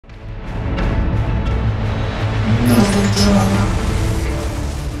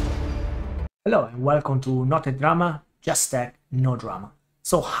Hello and welcome to Not a Drama, Just Tech, No Drama.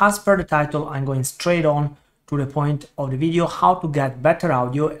 So as per the title, I'm going straight on to the point of the video, how to get better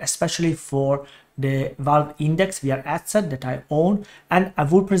audio, especially for the Valve Index VR headset that I own, and I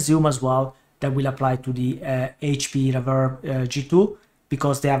would presume as well that will apply to the HP Reverb G2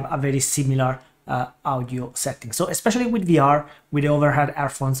 because they have a very similar audio setting. So especially with VR, with the overhead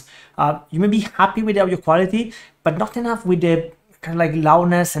earphones, you may be happy with the audio quality, but not enough with the kind of like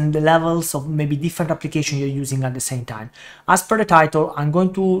loudness and the levels of maybe different application you're using at the same time. As per the title, I'm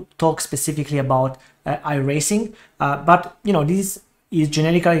going to talk specifically about iRacing, but you know, this is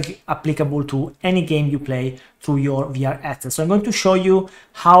generically applicable to any game you play through your VR headset. So I'm going to show you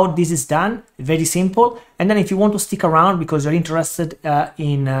how this is done, very simple. And then if you want to stick around because you're interested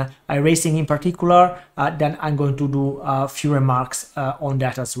in iRacing in particular, then I'm going to do a few remarks on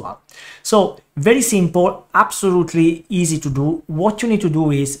that as well. So very simple, absolutely easy to do. What you need to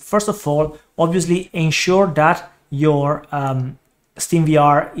do is, first of all, obviously ensure that your Steam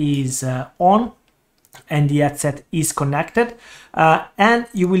VR is on and the headset is connected, and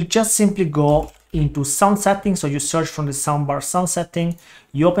you will just simply go into sound settings. So you search from the soundbar sound setting,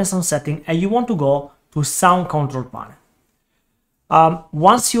 you open sound setting, and you want to go to sound control panel.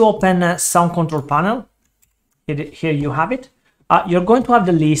 Once you open sound control panel, here you have it. You're going to have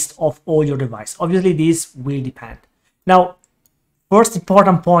the list of all your devices. Obviously this will depend. Now, first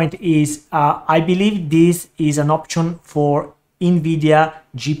important point is I believe this is an option for NVIDIA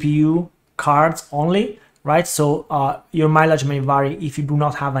GPU cards only, right? So your mileage may vary if you do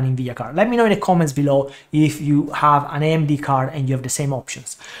not have an NVIDIA card. Let me know in the comments below if you have an AMD card and you have the same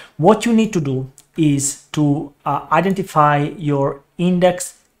options. What you need to do is to identify your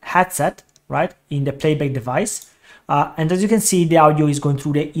Index headset, right, in the playback device. And as you can see, the audio is going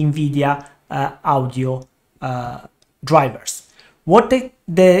through the NVIDIA audio drivers. What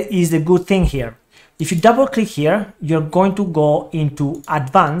is the good thing here? If you double click here, you're going to go into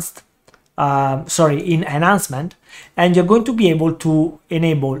advanced, in enhancement, and you're going to be able to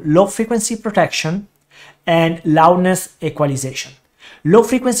enable low frequency protection and loudness equalization. Low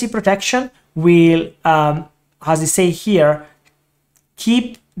frequency protection will, as they say here,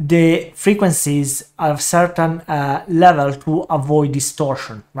 keep the frequencies at a certain level to avoid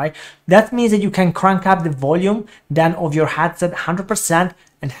distortion, right? That means that you can crank up the volume then of your headset 100%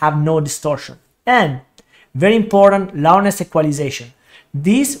 and have no distortion. And very important, loudness equalization.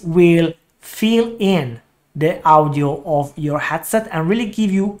 This will fill in the audio of your headset and really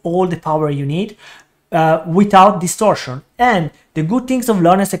give you all the power you need without distortion. And the good things of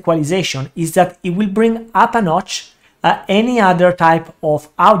loudness equalization is that it will bring up a notch any other type of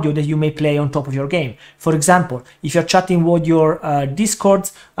audio that you may play on top of your game. For example, if you're chatting with your Discord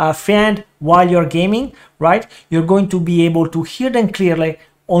friend while you're gaming, right, you're going to be able to hear them clearly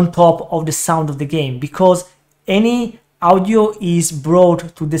on top of the sound of the game because any audio is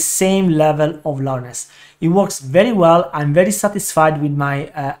brought to the same level of loudness. It works very well. I'm very satisfied with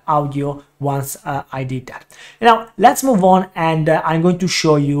my audio once I did that. Now let's move on, and I'm going to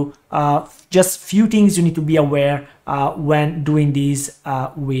show you just few things you need to be aware when doing this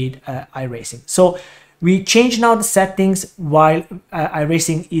with iRacing. So we change now the settings while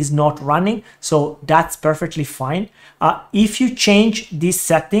iRacing is not running, so that's perfectly fine. If you change these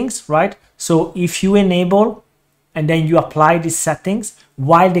settings, right, so if you enable and then you apply these settings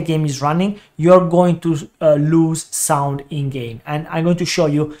while the game is running, you're going to lose sound in game. And I'm going to show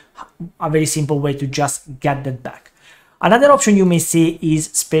you a very simple way to just get that back. Another option you may see is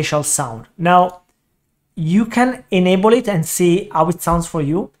spatial sound. Now, you can enable it and see how it sounds for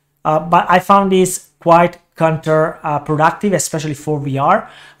you, but I found this quite counterproductive, especially for VR,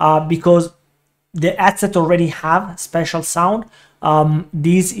 because the headset already have spatial sound.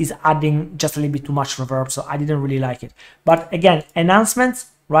 This is adding just a little bit too much reverb, so I didn't really like it. But again,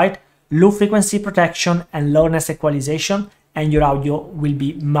 enhancements, right, low frequency protection and loudness equalization, and your audio will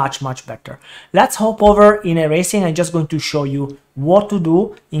be much better. Let's hop over in iRacing. I'm just going to show you what to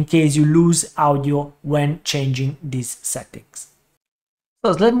do in case you lose audio when changing these settings.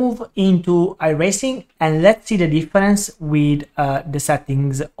 So let's move into iRacing and let's see the difference with the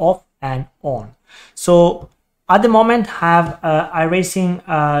settings off and on. So at the moment, have iRacing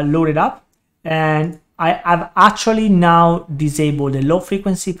loaded up, and I have actually now disabled the low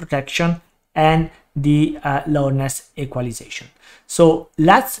frequency protection and the loudness equalization. So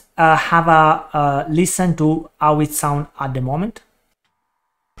let's have a listen to how it sounds at the moment.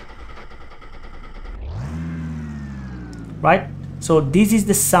 Right? So this is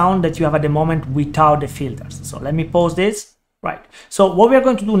the sound that you have at the moment without the filters. So let me pause this. Right, so what we are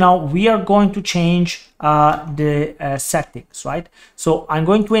going to do now, we are going to change the settings, right? So I'm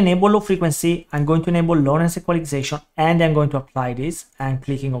going to enable low frequency, I'm going to enable loudness equalization, and I'm going to apply this and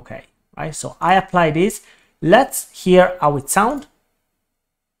clicking OK, right? So I apply this. Let's hear how it sounds.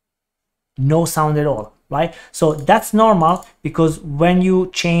 No sound at all, right? So that's normal, because when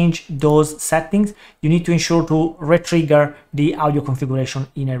you change those settings, you need to ensure to retrigger the audio configuration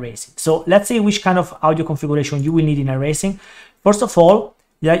in iRacing. So let's see which kind of audio configuration you will need in iRacing. First of all,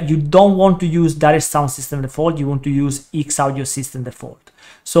 yeah, you don't want to use direct sound system default, you want to use X audio system default.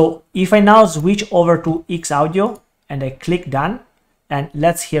 So if I now switch over to X audio and I click done, and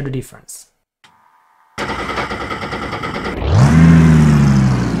let's hear the difference.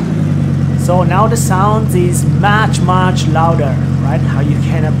 So now the sound is much louder, right? How you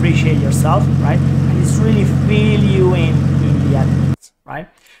can appreciate yourself, right? And it's really feel you in the headphones, right?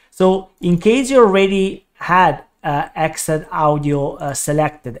 So in case you already had exit audio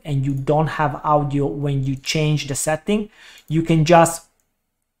selected and you don't have audio when you change the setting, you can just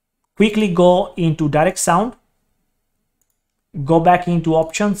quickly go into direct sound, go back into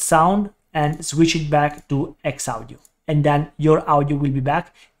options, sound, and switch it back to X audio. And then your audio will be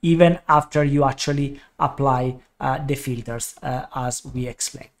back even after you actually apply the filters as we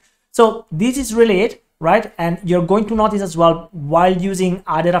explained. So this is really it, right? And you're going to notice as well, while using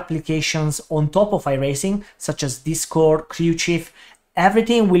other applications on top of iRacing, such as Discord, Crew Chief,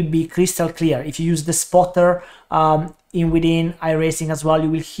 everything will be crystal clear. If you use the spotter within iRacing as well, you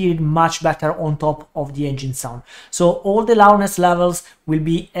will hear it much better on top of the engine sound. So all the loudness levels will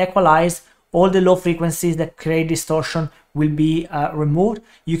be equalized. All the low frequencies that create distortion will be removed.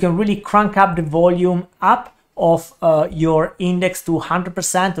 You can really crank up the volume up of your Index to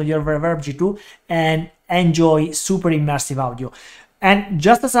 100% of your Reverb G2 and enjoy super immersive audio. And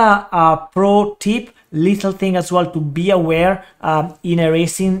just as a pro tip, little thing as well to be aware in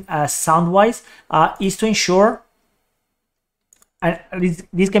iRacing sound-wise is to ensure, and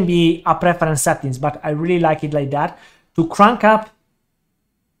this can be a preference settings, but I really like it like that, to crank up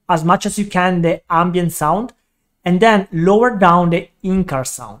as much as you can the ambient sound and then lower down the in-car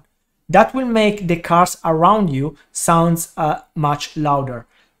sound. That will make the cars around you sounds much louder.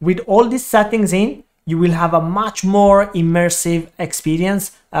 With all these settings in, you will have a much more immersive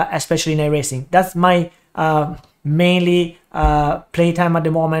experience, especially in iRacing. That's my mainly playtime at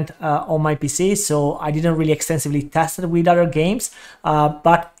the moment on my PC, so I didn't really extensively test it with other games,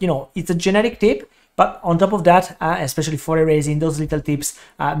 but you know, it's a generic tip. But on top of that, especially for iRacing, those little tips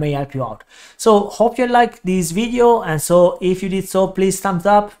may help you out. So hope you liked this video, and so if you did so, please thumbs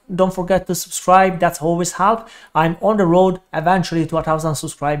up. Don't forget to subscribe, that's always help. I'm on the road eventually to 1,000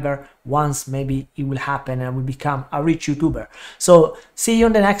 subscribers. Once maybe it will happen and we become a rich YouTuber. So see you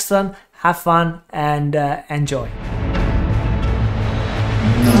on the next one, have fun and enjoy.